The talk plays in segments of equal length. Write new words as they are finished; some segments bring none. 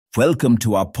Welcome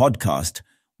to our podcast,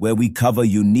 where we cover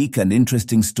unique and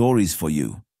interesting stories for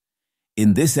you.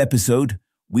 In this episode,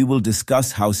 we will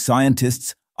discuss how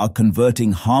scientists are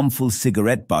converting harmful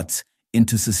cigarette butts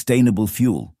into sustainable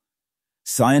fuel.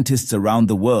 Scientists around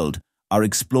the world are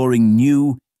exploring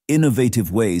new,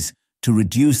 innovative ways to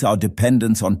reduce our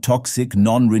dependence on toxic,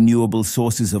 non-renewable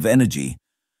sources of energy,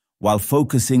 while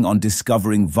focusing on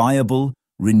discovering viable,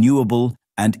 renewable,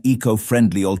 and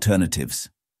eco-friendly alternatives.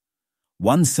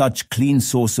 One such clean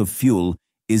source of fuel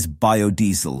is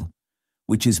biodiesel,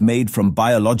 which is made from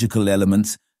biological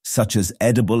elements such as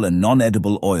edible and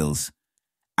non-edible oils,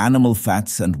 animal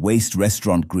fats, and waste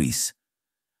restaurant grease.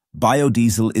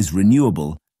 Biodiesel is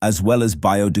renewable as well as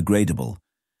biodegradable,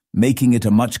 making it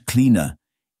a much cleaner,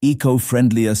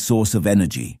 eco-friendlier source of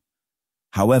energy.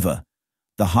 However,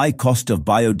 the high cost of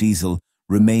biodiesel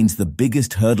remains the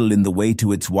biggest hurdle in the way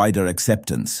to its wider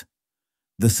acceptance.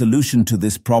 The solution to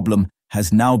this problem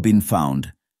has now been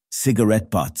found: cigarette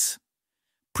butts.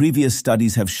 Previous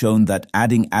studies have shown that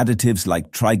adding additives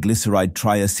like triglyceride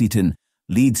triacetin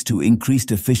leads to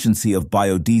increased efficiency of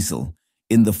biodiesel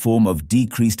in the form of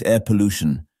decreased air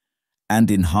pollution and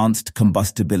enhanced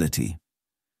combustibility.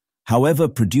 However,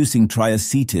 producing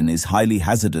triacetin is highly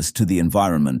hazardous to the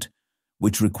environment,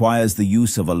 which requires the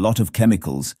use of a lot of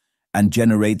chemicals and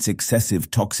generates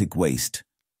excessive toxic waste.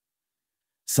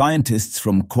 Scientists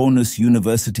from Kaunas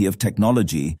University of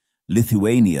Technology,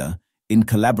 Lithuania, in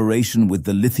collaboration with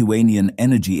the Lithuanian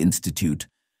Energy Institute,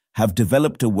 have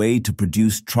developed a way to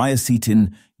produce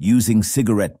triacetin using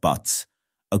cigarette butts,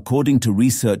 according to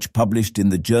research published in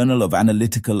the Journal of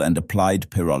Analytical and Applied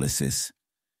Pyrolysis.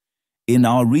 In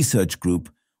our research group,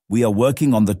 we are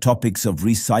working on the topics of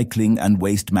recycling and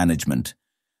waste management.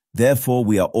 Therefore,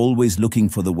 we are always looking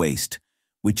for the waste,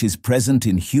 which is present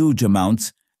in huge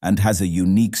amounts and has a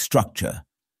unique structure,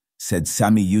 said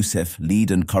Sami Youssef, lead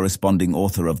and corresponding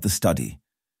author of the study.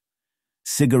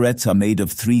 Cigarettes are made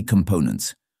of 3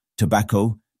 components: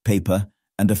 tobacco, paper,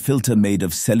 and a filter made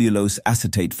of cellulose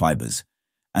acetate fibers,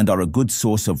 and are a good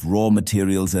source of raw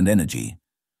materials and energy.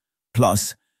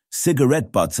 Plus,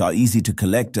 cigarette butts are easy to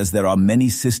collect as there are many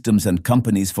systems and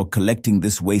companies for collecting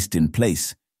this waste in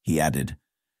place, he added.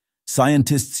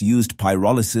 Scientists used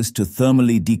pyrolysis to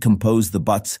thermally decompose the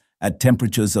butts at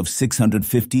temperatures of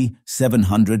 650,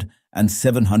 700, and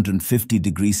 750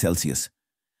 degrees Celsius.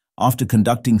 After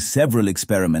conducting several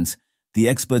experiments, the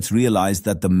experts realized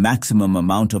that the maximum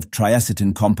amount of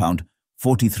triacetin compound,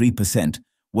 43%,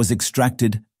 was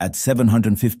extracted at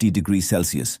 750 degrees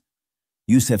Celsius.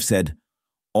 Youssef said,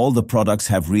 "All the products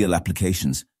have real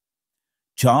applications.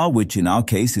 Char, which in our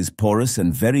case is porous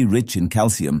and very rich in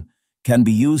calcium, can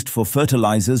be used for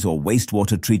fertilizers or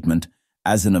wastewater treatment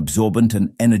as an absorbent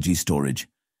and energy storage.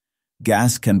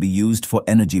 Gas can be used for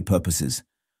energy purposes.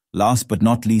 Last but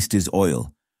not least is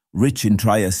oil, rich in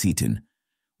triacetin,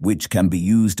 which can be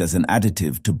used as an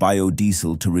additive to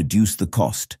biodiesel to reduce the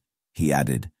cost," he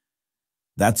added.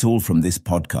 That's all from this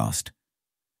podcast.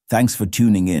 Thanks for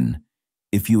tuning in.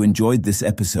 If you enjoyed this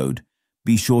episode,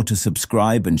 be sure to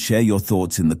subscribe and share your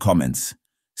thoughts in the comments.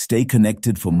 Stay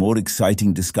connected for more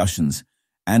exciting discussions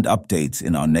and updates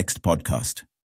in our next podcast.